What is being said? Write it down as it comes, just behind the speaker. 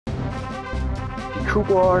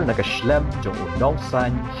Kubor nakaslem jong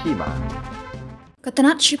unongsan Hima.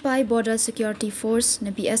 Katanat Sipai Border Security Force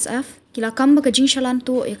na BSF kila Kham baga Jingshalan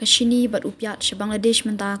tu ya Shini bat Piat sa Bangladesh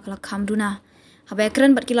Mynta kala Kham Duna.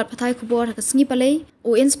 Habekran bat kilat patai kubor ka Sngi Palay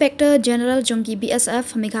u Inspector General jongki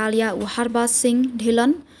BSF Meghalaya u Harbas Singh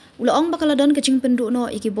Dhillon ulaong bakaladon ka jingpendu no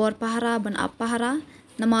ikibor pahara ban ap pahara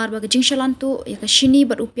namar baga Jingshalan tu ya Shini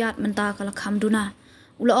bat Piat Mynta kala Kham Duna.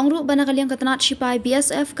 Ulaong ru bana kaliang katanat Sipai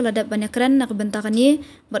BSF kaladap banyakran na kabentakan ye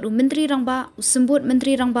bat u menteri rangba u sembut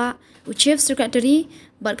menteri rangba u chief secretary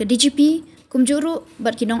bat ke DGP kumjuru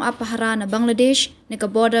bat kinong apahara na Bangladesh na ka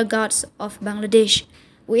border guards of Bangladesh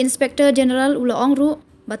u inspector general ulaong ru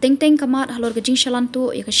bateng-teng kamat halor ke Jingshalan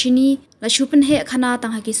tu ya ka Shini la shupen he khana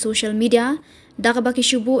tang haki social media da ka baki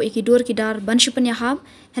shubu ikidur kidar ban shupen yahab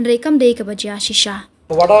henry kam dei ka bajia shisha.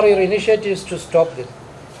 What are your initiatives to stop this?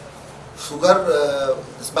 Sugar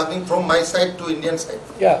smuggling from my side to Indian side.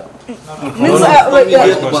 Yeah.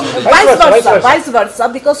 Vice versa,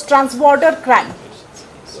 because transborder crime.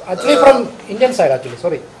 Actually, from Indian side, actually,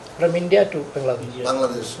 sorry, from India to Bangladesh.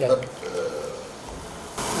 Bangladesh. Yeah. But,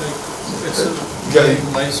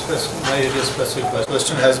 my area specific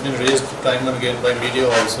question has been raised time and again by media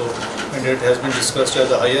also, and it has been discussed at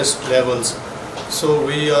the highest levels. So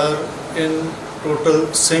we are in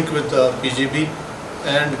total sync with the BGB.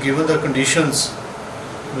 And given the conditions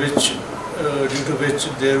which due to which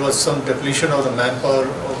there was some depletion of the manpower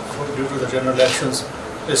due to the general elections,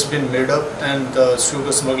 it's been made up, and the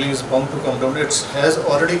sugar smuggling is bound to come down. It has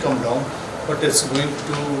already come down, but it's going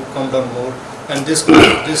to come down more. And this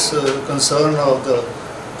concern of the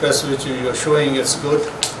press which you are showing, it's good.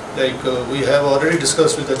 Like we have already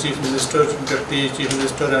discussed with the Chief Minister, Deputy Chief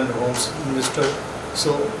Minister and Home Minister.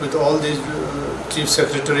 So with all these Chief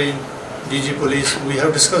Secretary, DG Police, we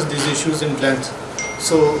have discussed these issues in length.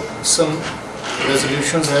 So some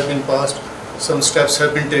resolutions have been passed, some steps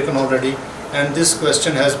have been taken already, and this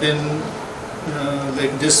question has been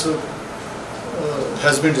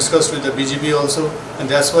has been discussed with the BGB also, and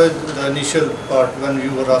that's why the initial part when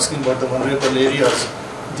you were asking about the vulnerable areas,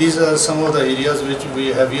 these are some of the areas which we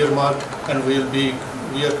have earmarked, and we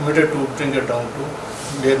are committed to bring it down to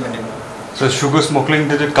bare minimum. So sugar smuggling,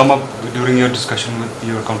 did it come up during your discussion with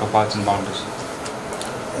your counterparts in Bangladesh?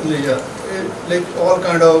 Yeah, like all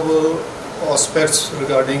kind of aspects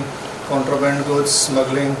regarding contraband goods,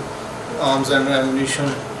 smuggling, arms and ammunition,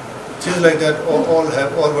 things like that,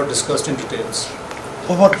 all were discussed in details.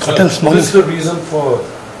 What smuggling? What is the reason for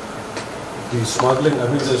the smuggling? I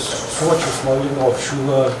mean, there's so much smuggling of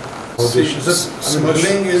sugar.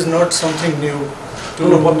 Smuggling is not something new.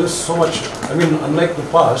 No, but there's so much. I mean, unlike the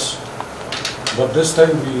past. But this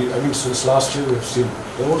time, since last year, we've seen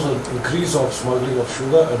there was an increase of smuggling of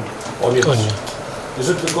sugar and onions. Is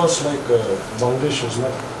it because Bangladesh is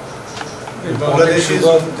not Bangladesh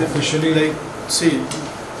sugar officially? See,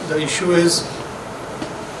 the issue is,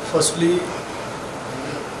 firstly,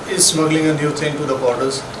 is smuggling a new thing to the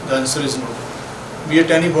borders? The answer is no. Be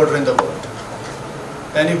at any border in the world.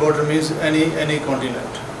 Any border means any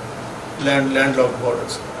continent, landlocked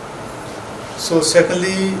borders. So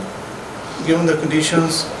secondly, given the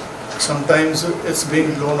conditions, sometimes it's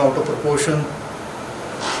being blown out of proportion,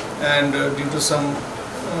 and due to some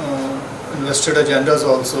invested agendas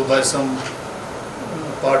also by some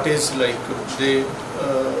parties, like they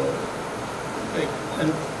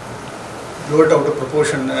and blow it out of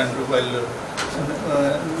proportion, and while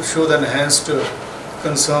show the enhanced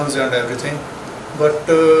concerns and everything. But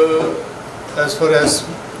as far as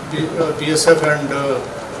PSF and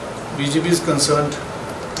BGB is concerned,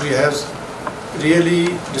 we have really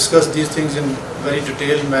discussed these things in very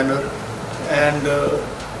detailed manner, and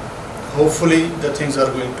hopefully the things are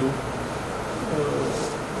going to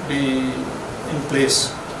be in place.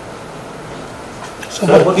 So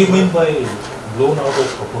what do you mean by blown out of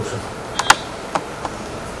proportion?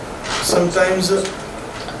 Sometimes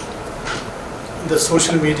the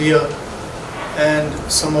social media and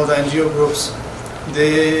some of the NGO groups,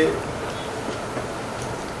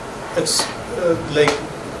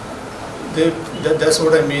 that's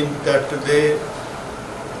what I mean, that they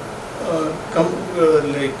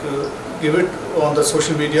give it on the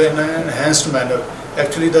social media in an enhanced manner.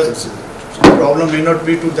 Actually, the problem may not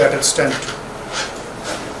be to that extent.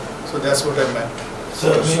 So that's what I meant. So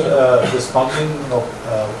the smuggling of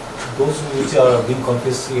those which are being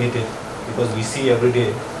confiscated, because we see every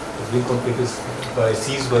day it's being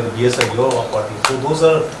seized by the BSI, your party. So those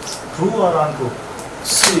are true or untrue?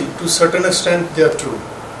 See, to a certain extent they are true.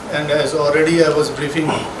 And as already I was briefing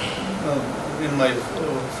in my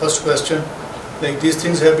first question, like these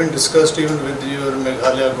things have been discussed even with your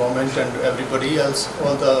Meghalaya government and everybody else,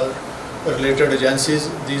 all the related agencies.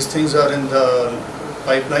 These things are in the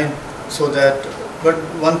pipeline, so that, but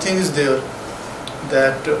one thing is there,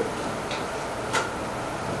 that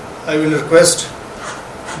I will request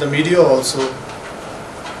the media also,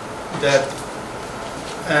 that,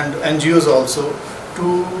 and NGOs also,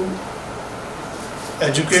 to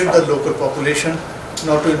educate the local population,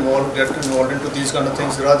 not to get involved into these kind of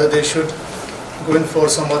things. Rather, they should go in for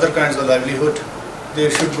some other kinds of livelihood. They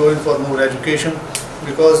should go in for more education,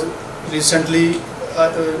 because recently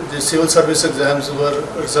the civil service exams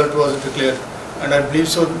result was declared, and I believe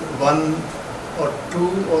so 1 or 2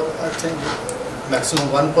 or I think maximum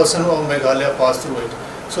 1% of Meghalaya passed through it.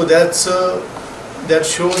 So that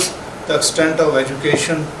shows the extent of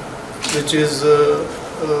education which is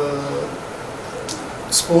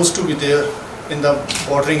supposed to be there in the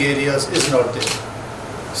bordering areas is not there.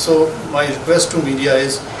 So my request to media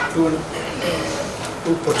is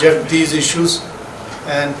to project these issues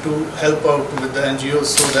and to help out with the NGOs,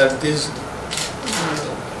 so that these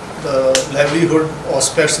the livelihood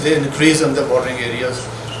aspects, they increase in the bordering areas.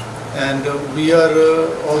 And we are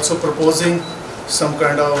also proposing some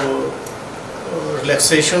kind of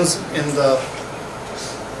relaxations in the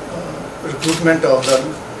recruitment of the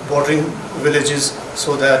bordering villages,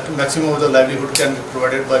 so that maximum of the livelihood can be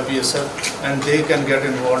provided by PSF and they can get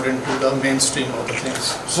involved into the mainstream of the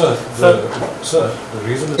things. Sir, the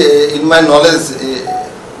reason In my knowledge,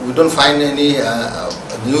 we don't find any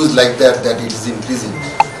news like that it is increasing.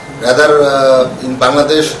 Rather, in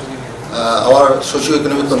Bangladesh, our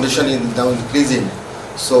socio-economic condition is now increasing.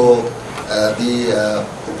 So, the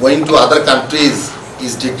going to other countries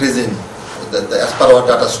is decreasing, as per our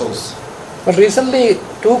data shows. But recently,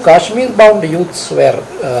 2 Kashmir-bound youths were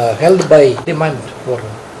held by demand for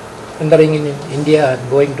entering in India and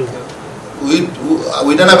going to.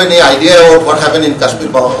 We don't have any idea about what happened in Kashmir.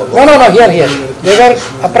 No, here. They were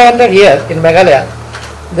apprehended here in Meghalaya.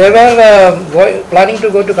 They were planning to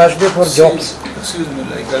go to Kashmir for jobs. Excuse me,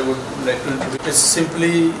 I would like to introduce. It's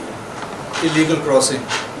simply illegal crossing,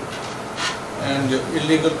 and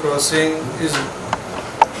illegal crossing is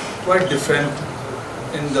quite different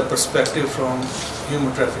in the perspective from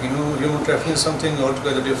human trafficking. Human trafficking is something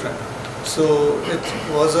altogether different. So it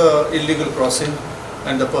was a illegal crossing,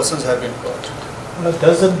 and the persons have been caught.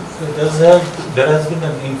 There has been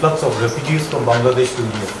an influx of refugees from Bangladesh to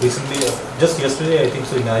India. Recently, just yesterday, I think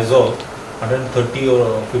so in Aizawl, 130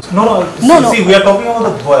 or 50. No. See, we are talking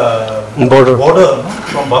about the border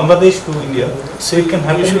from Bangladesh to India. So it can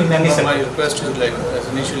happen in any sector. My request is as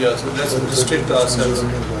initially also, let's restrict ourselves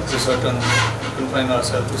to certain, confine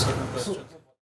ourselves to certain questions.